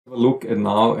Look at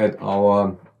now at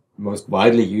our most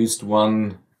widely used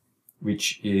one,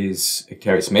 which is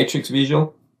Acterys Matrix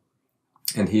visual.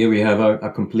 And here we have a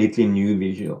completely new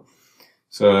visual.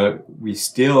 So we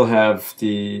still have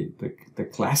the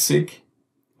classic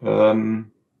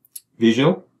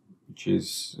visual, which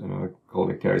is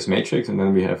called Acterys Matrix, and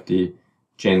then we have the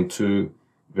Gen 2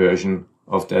 version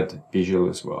of that visual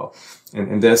as well.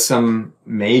 And there's some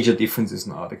major differences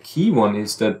now. The key one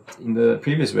is that in the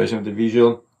previous version of the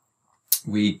visual,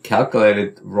 we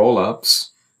calculated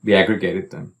roll-ups, we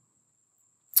aggregated them.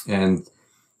 And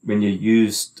when you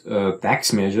used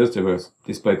DAX measures, they were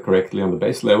displayed correctly on the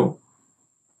base level,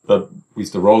 but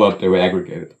with the roll-up, they were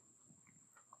aggregated.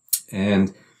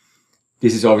 And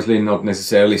this is obviously not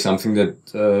necessarily something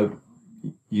that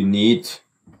you need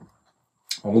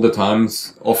all the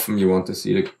times. Often you want to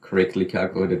see the correctly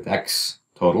calculated DAX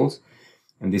totals.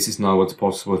 And this is now what's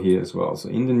possible here as well. So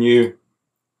in the new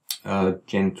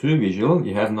Gen 2 visual,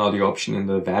 you have now the option in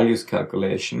the values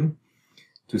calculation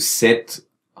to set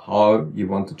how you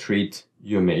want to treat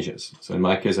your measures. So in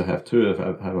my case, I have two.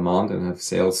 I have amount and I have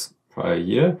sales prior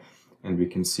year. And we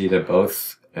can see they're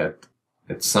both at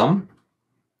sum.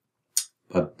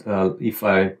 But if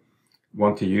I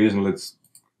want to use, and let's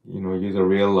use a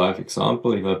real life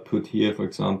example. If I put here, for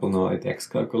example, now a DAX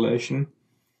calculation,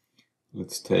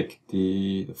 let's take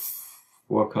the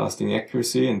forecasting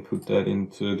accuracy and put that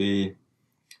into the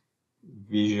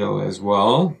visual as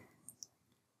well.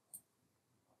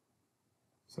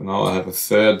 So now I have a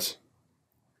third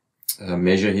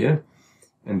measure here,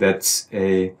 and that's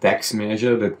a DAX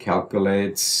measure that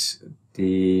calculates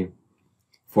the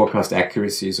forecast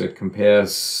accuracy. So it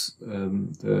compares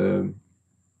the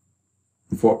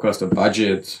forecast or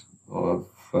budget of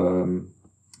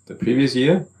the previous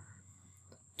year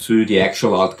to the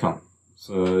actual outcome.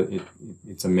 So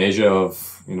it's a measure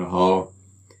of how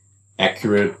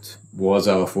accurate was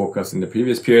our forecast in the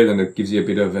previous period, and it gives you a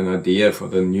bit of an idea for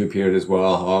the new period as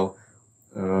well,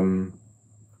 how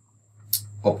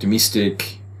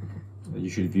optimistic you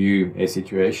should view a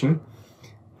situation.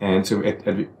 And so at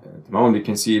the moment you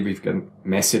can see we've got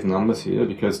massive numbers here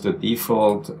because the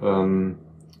default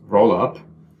roll-up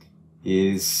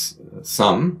is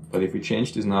sum, but if we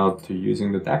change this now to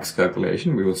using the DAX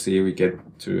calculation, we will see we get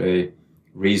to a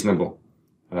reasonable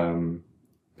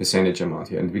percentage amount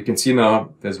here. And we can see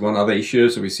now there's one other issue,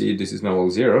 so we see this is now all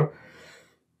zero.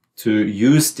 To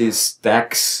use this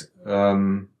DAX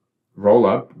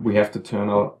roll-up, we have to turn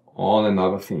on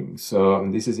another thing. So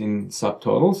and this is in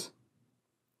subtotals,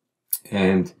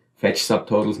 and fetch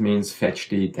subtotals means fetch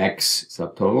the DAX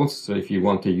subtotals. So if you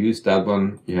want to use that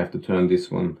one, you have to turn this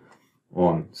one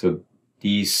on. So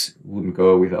these wouldn't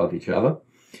go without each other.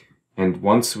 And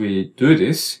once we do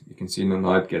this, you can see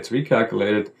now it gets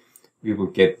recalculated. We will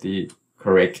get the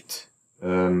correct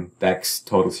DAX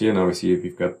totals here. Now we see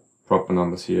we've got proper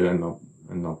numbers here and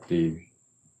not the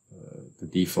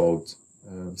default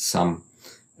sum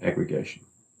aggregation.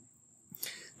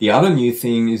 The other new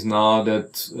thing is now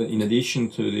that in addition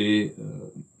to the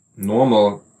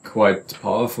normal, quite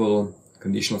powerful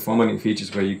conditional formatting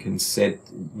features where you can set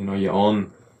your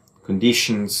own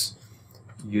conditions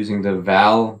using the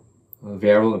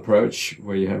variable approach,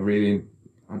 where you have really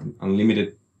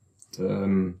unlimited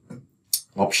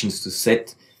options to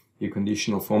set your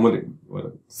conditional formatting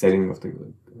or setting of the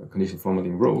conditional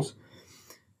formatting rules.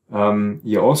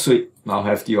 You also now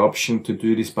have the option to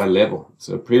do this by level.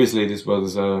 So previously this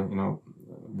was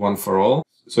one for all.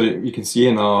 So you can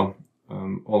see now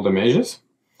all the measures,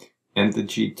 and the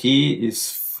GT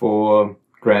is for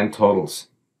grand totals.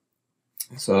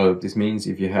 So this means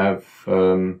if you have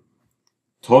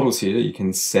totals here, you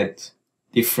can set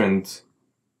different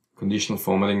conditional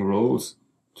formatting rules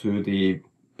to the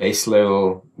base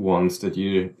level ones that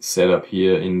you set up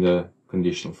here in the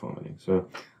conditional formatting. So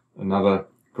another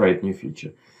great new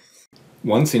feature.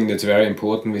 One thing that's very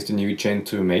important with the new Gen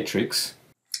 2 matrix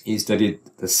is that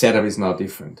the setup is now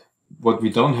different. What we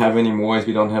don't have anymore is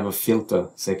we don't have a filter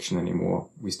section anymore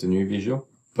with the new visual.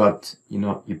 But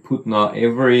you put now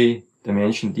every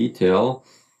dimension detail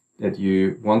that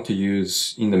you want to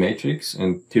use in the matrix,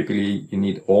 and typically you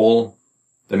need all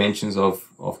dimensions of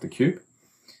the cube.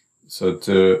 So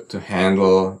to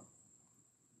handle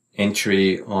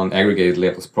entry on aggregated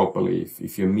levels properly.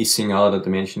 If you're missing out a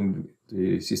dimension,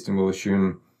 the system will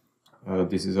assume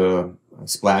this is a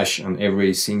splash on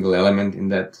every single element in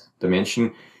that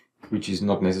dimension, which is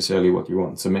not necessarily what you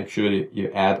want. So make sure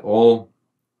you add all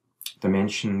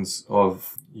dimensions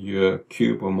of your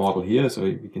cube or model here. So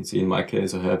you can see in my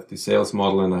case, I have the sales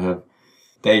model and I have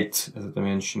date as a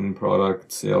dimension,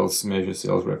 product, sales, measure,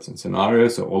 sales reps, and scenario.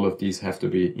 So all of these have to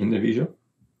be in the visual.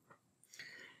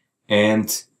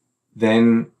 And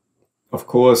then, of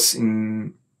course,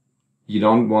 you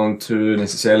don't want to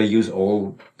necessarily use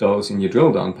all those in your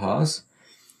drill down pass.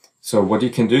 So what you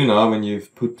can do now when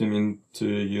you've put them into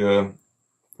your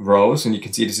rows, and you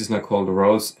can see this is now called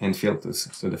rows and filters.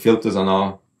 So the filters are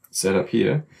now set up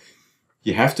here.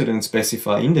 You have to then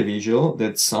specify in the visual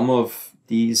that some of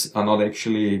these are not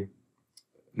actually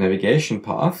navigation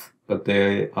path, but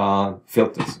they are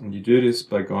filters. And you do this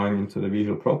by going into the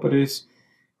visual properties,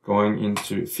 going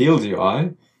into field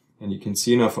UI, and you can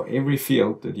see now for every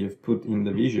field that you've put in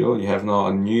the visual, you have now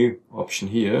a new option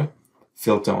here,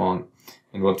 filter on.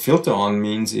 And what filter on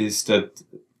means is that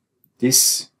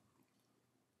this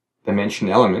dimension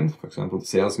element, for example, the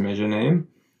sales measure name,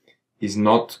 is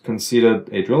not considered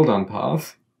a drill down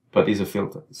path, but is a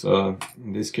filter. So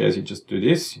in this case, you just do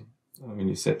this. When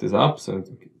you set this up, so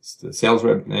the sales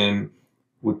rep name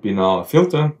would be now a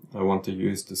filter. I want to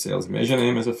use the sales measure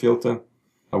name as a filter.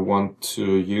 I want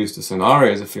to use the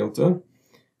scenario as a filter.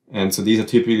 And so these are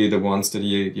typically the ones that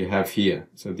you have here.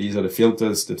 So these are the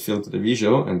filters that filter the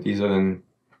visual, and these are then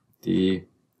the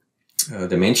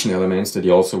dimension elements that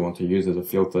you also want to use as a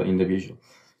filter in the visual.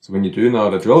 So when you do now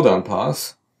the drill down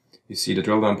pass, you see the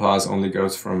drill down pass only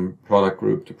goes from product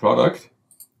group to product,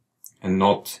 and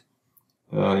not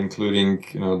including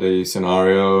the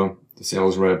scenario, the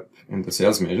sales rep, and the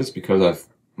sales measures, because I've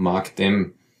marked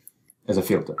them as a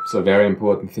filter. So a very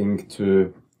important thing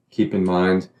to keep in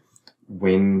mind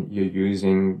when you're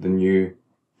using the new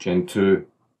Gen 2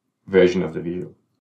 version of the visual.